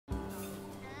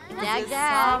Dag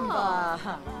dag.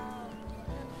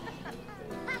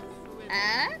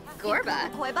 Gorba.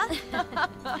 Koiba?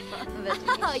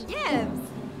 Yibs.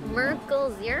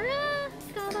 Merkel Zira?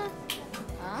 Skaba?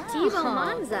 Tibo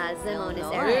Manza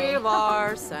Zimonis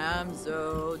Rivar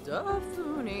Samzo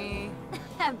Dafuni.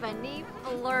 Ebony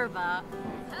Flurba.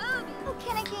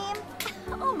 Ukinakim.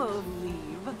 Omo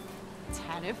leave.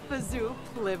 Tanif Bazoo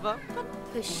Pliva.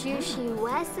 Pashushi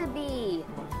Wesabi.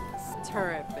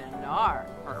 Stirripinar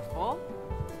Purple.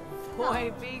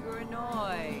 Boy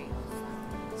Bigranoi.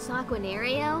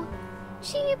 Saquinario.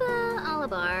 Chiba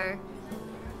Alabar.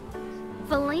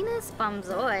 Valinas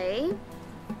Bamzoi.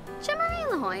 Chamari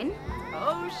Lahoin.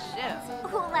 Oh shit.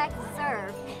 Ulak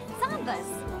Zerv. Zambas.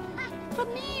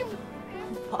 Faniv.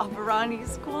 Bavarani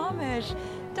Squamish.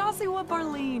 Dasiwa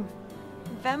Barleen.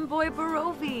 Vemboy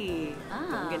Barovi.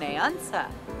 Ganeansa.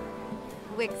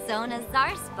 Wixona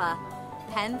Zarspa.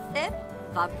 Penthip.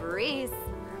 Vabris.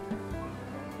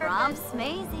 Ram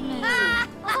Smazy.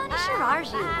 Lhonna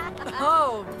Shirarju.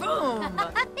 Oh, boom.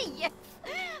 Yes.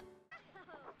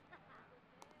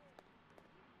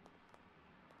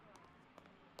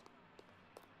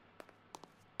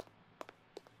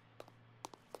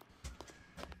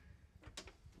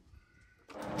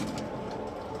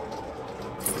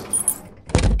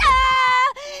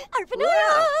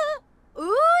 Arpanura!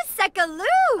 Ooh,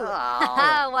 Sekaloo!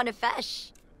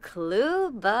 Wanafesh.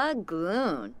 Kluba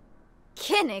Gloon.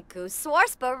 Kiniku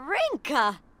Swarspa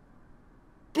Rinka.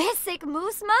 Bisic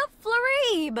Musma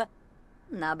Florib.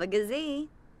 Nabagazi.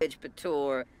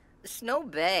 Pator. Snow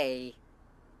Bay.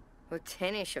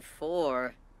 Hoteni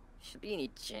Shafor. Shabini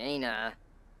Jaina.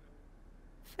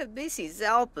 Fabisi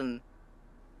Zalpum.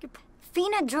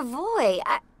 Fina Dravoy.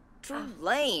 Drew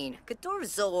Lane.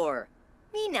 Gadorzor.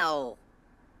 Mino.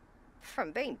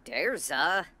 From Bane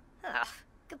Derza.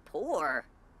 Kapor.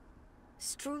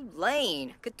 Strew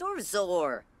Lane.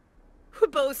 Gadorzor.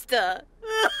 Hubosta.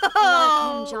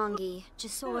 Jongi.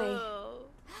 Jasoy.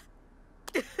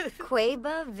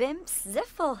 Queba Vimps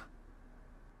Ziffle.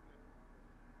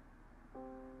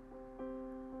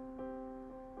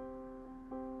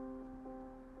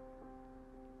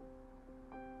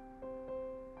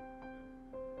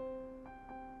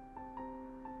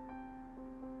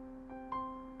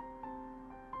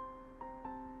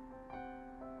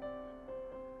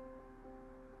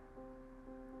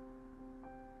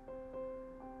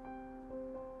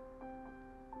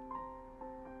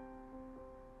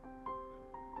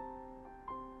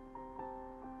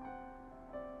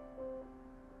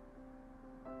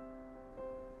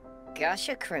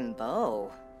 Gasha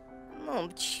Crimbo. Mom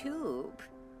Tube.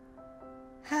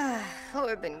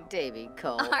 Orban Davy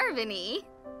Cole. Arvini.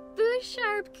 Boo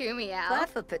Sharp Kumiao.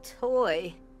 Claffa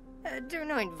Patoy.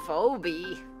 Durnoin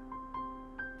Vobi.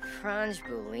 Franj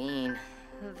Boulin.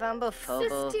 Vamba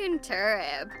Phobo. Sistun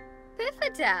Turib.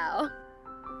 Piffatau.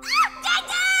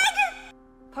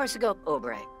 Parsagop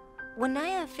Obre.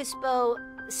 Wanaya Fispo.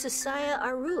 Sasaya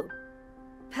Arub.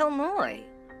 Pelmoy.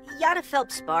 Yada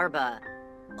Phelps Barba.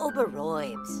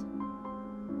 Oberoibs.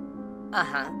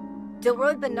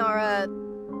 Dilroy Banara.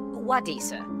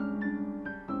 Wadisa.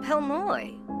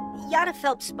 Pelmoy. Yada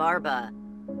Phelps Barba.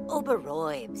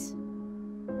 Oberoibs.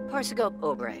 Parsagop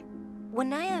Obre.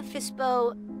 Wanaya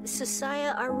Fispo.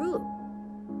 Sasaya Arub.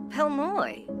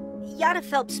 Pelmoy. Yada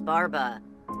Phelps Barba.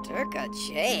 Turka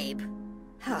Jabe.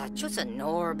 Just a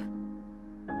Norb.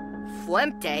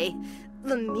 Fuemte.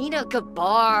 Lamina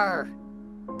Gabar.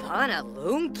 Pana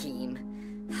Lunkim.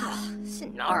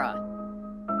 Sinara.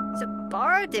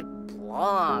 Zabara de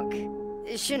Blanc.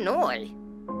 Chinoy.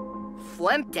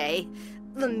 Fuemte.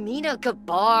 Lamina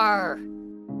Gabar.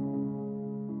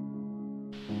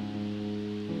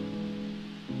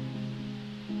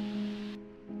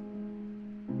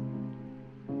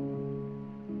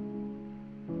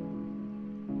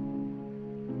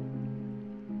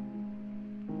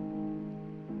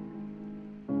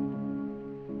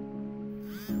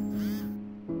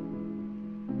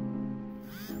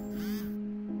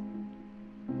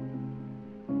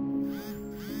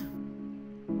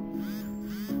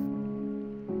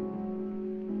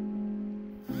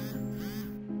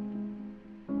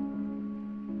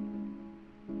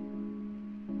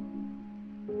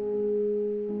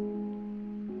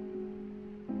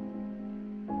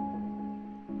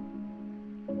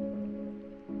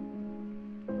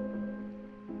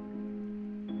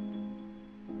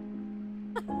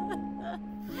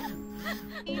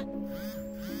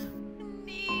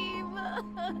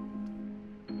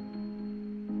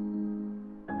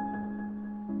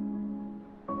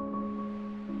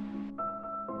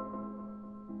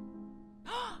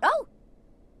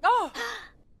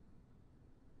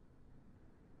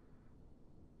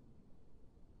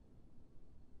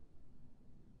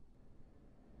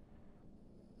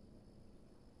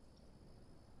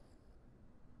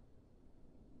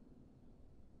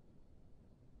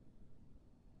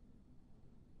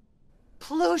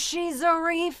 Plushi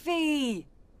Zarifi,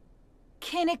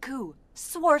 Kiniku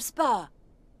Swarspa,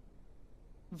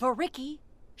 Variki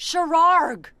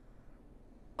Shararg,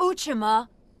 Uchima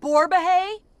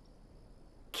Borbahe,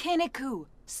 Kiniku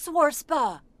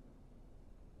Swarspa,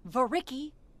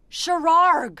 Variki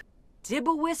Shararg,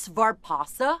 Dibawis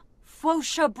Varpasa,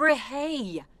 Fosha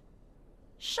Brehe,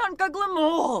 Shanka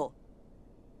Glamol,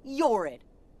 Yorid,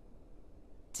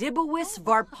 Dibawis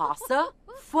Varpasa,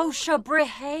 Fosha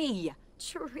Brehe,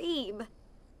 Trebe.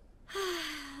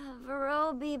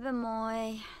 Verobi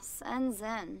bemoy.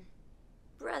 Senzen.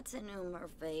 Breton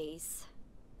face.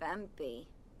 Bempi.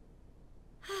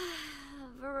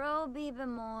 Verobi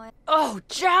bemoy. Oh,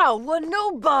 Jow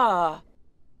Lanuba!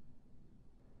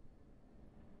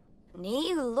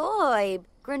 Ni Loib.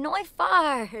 Granoy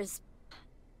Fars.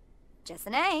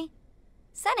 Jasmine.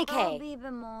 Seneca. Verobi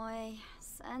bemoy.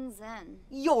 Senzen.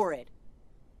 Yorid,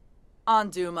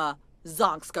 Anduma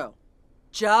Zonksko,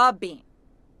 Jabin,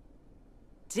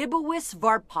 Dibawis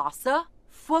Varpasa,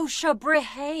 Fosha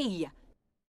Brehe.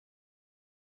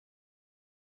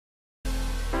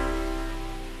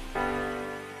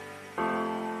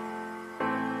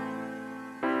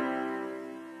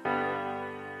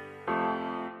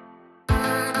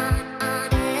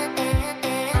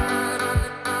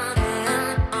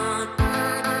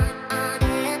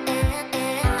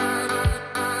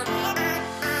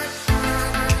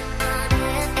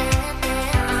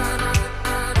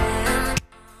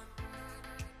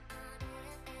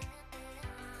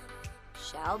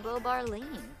 Shalbo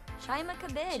Barleen. Shaima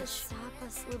Kabij. Chisapa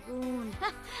Slaboon.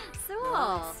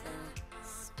 Soul.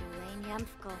 Stulain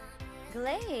Yemfko.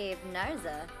 Glaive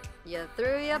Narza. You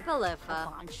threw your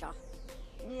palifa. Bansha.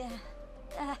 Yeah.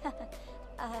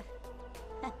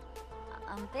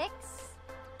 Umpix.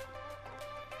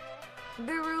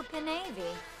 Biru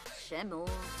Pinavi. Shemu.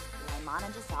 Laimana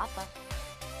Jasapa.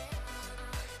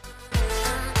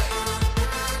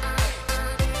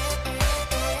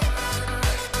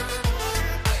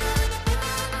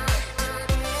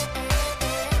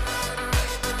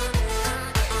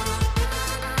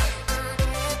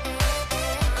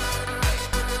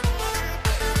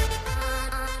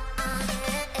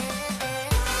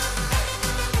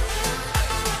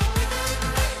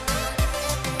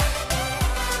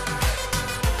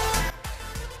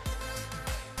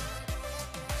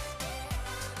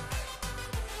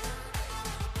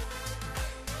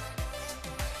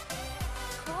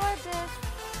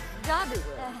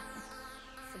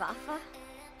 Svafa?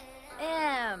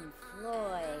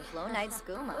 Floy. Flow Night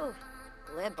Skooma.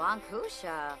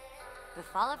 Glibonkusha.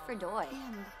 Befala Fredoy.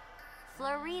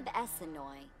 Florib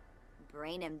Essenoy.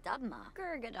 Brainim Dubma.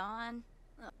 Gurgadon.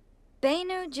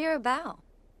 Bainu Jirabao.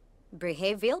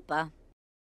 Brihe Vilpa.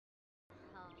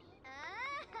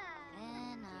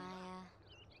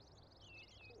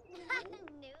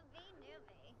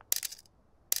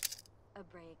 A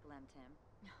break lent him.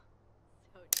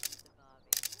 So needs a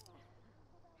Bobby.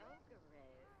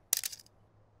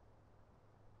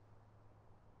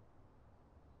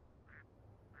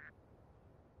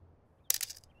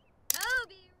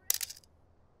 Toby.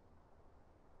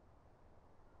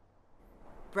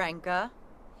 Branka,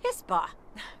 Hispa,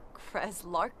 Krez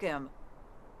Larkim,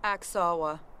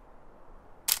 Aksawa.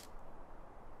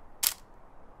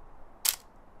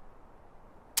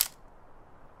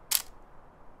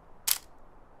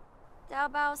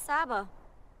 Daubao Saba.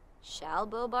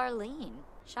 Shalbo Barleen.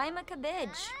 Shaima Kabij.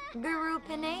 Guru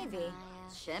Pinavi.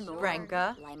 Shemu.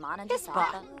 Branka, Laimana Hispa,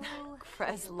 Jasapa.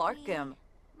 Krez Larkim.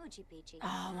 Muji Pichi.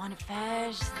 Oh, wanna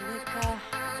fish, Lika.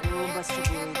 Oh, Buster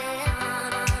Blue.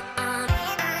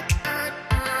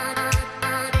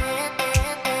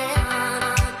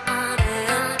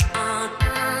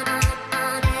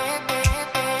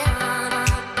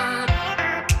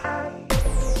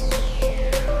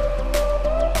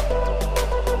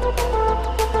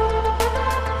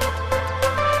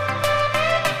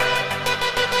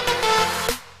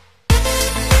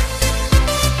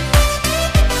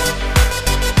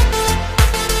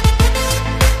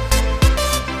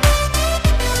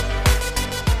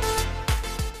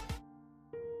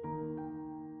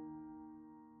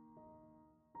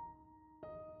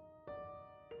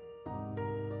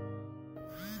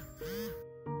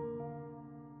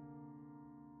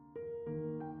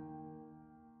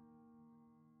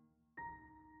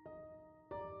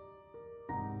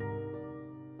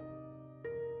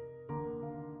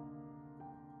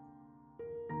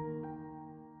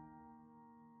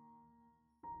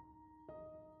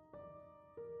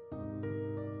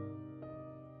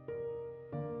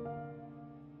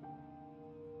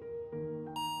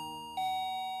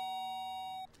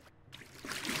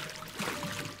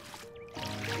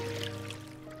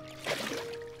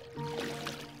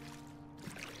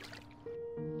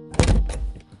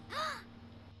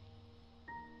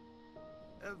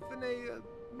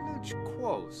 French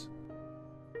quos.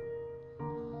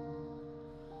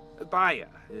 Baya,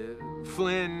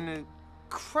 Flynn,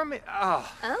 Crummet,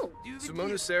 Oh.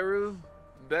 Simona Seru,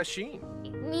 Beshin.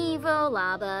 Nivo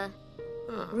Laba.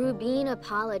 Rubina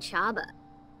Pala Chaba.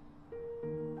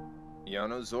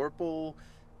 Yano Zorpal,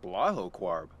 Blaho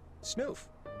Quarb, Snoof.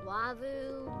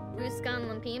 Wavu. Ruskan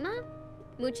Lampima.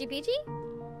 Muchi Pichi.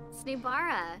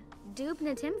 Snubara.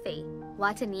 Dubna Timfi.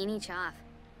 Watanini Chaff.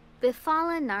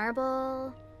 Bifala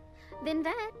Narbal.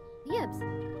 Vinvet. Yibs.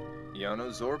 Yano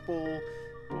Zorpal,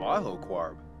 Blaho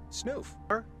Quarb, Snoof.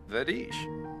 Vedish.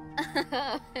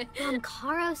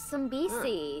 Karo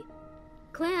Sumbisi.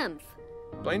 Klimph.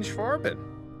 Blaine Schwarben.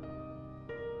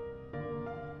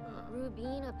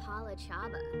 Rubina Pala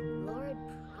Chaba. Lord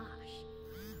Prosh.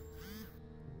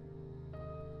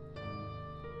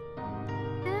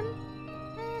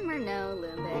 Merno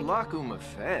Lumbig. Olaku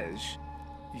Mafej.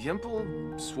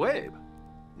 Yimpel Swab.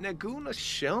 Naguna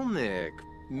Shelnik.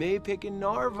 Maypick and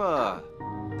Narva.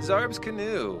 Zarb's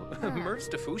Canoe. Merz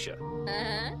Defusha.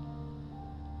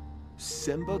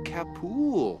 Simba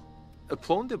Kapul.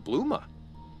 Aplon de Bluma.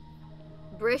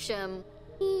 Brisham.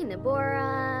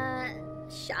 Nabora.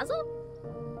 Shazzle?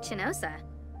 Chinosa.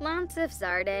 Lantif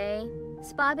Zarde.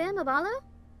 Spabim Abalo?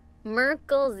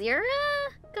 Merkel Zira?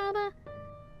 Gaba?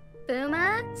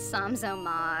 Buma? Samzo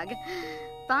Mog.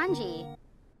 Banji.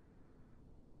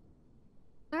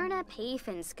 Lhonna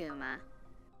Pafin Skooma.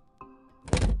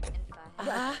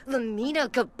 Lamina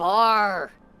Gabar.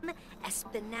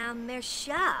 Espinal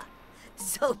Mersha.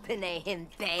 Zopene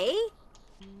Himbe.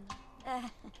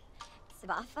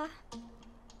 Svafa?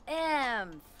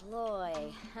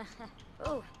 Floy.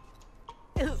 Oh.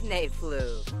 Uvne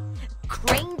Flu.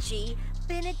 Crangy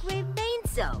Benegre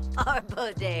Mainso.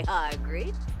 Arbo de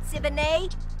Hargreave.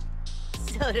 Sibene.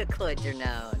 Soda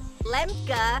Clodgernon.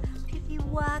 Lemka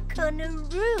Pipiwa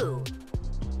Konaru.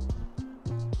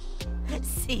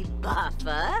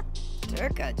 Sibafa.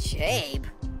 Turka Chabe.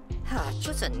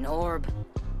 Just a Norb.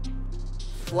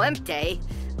 Fuemte.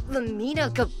 Lamina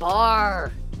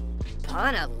Gabar.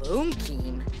 Pana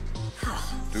Lunkim.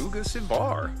 Duga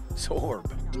Sivar. Sorb.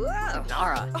 Whoa.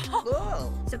 Nara.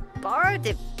 Whoa. Zabar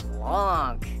de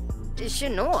Blanc.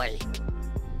 Chinoy.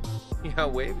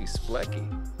 Yawevi Splecky.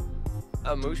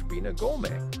 Amush Bina Gome.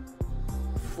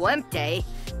 Fuemte.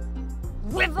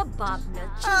 Rivabobna.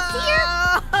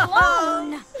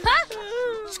 Clone.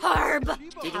 Tarb.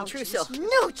 Didi Trusso.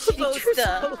 No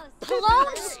Chibosta.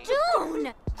 Plone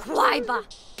Stone. Quaiba.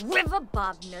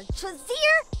 Rivabobna.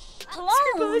 Chazir.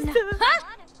 Plone.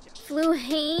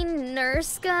 Fluhane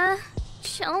Nurska.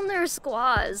 Chelner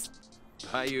Squaws.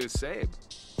 Bayou Sabe.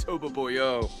 Toba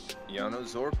Boyo. Yano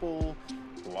Zorpal.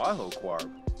 Blaho Quarb.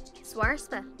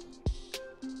 Swarspa.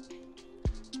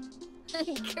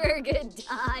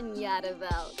 Kurgadon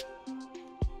Yadavelt.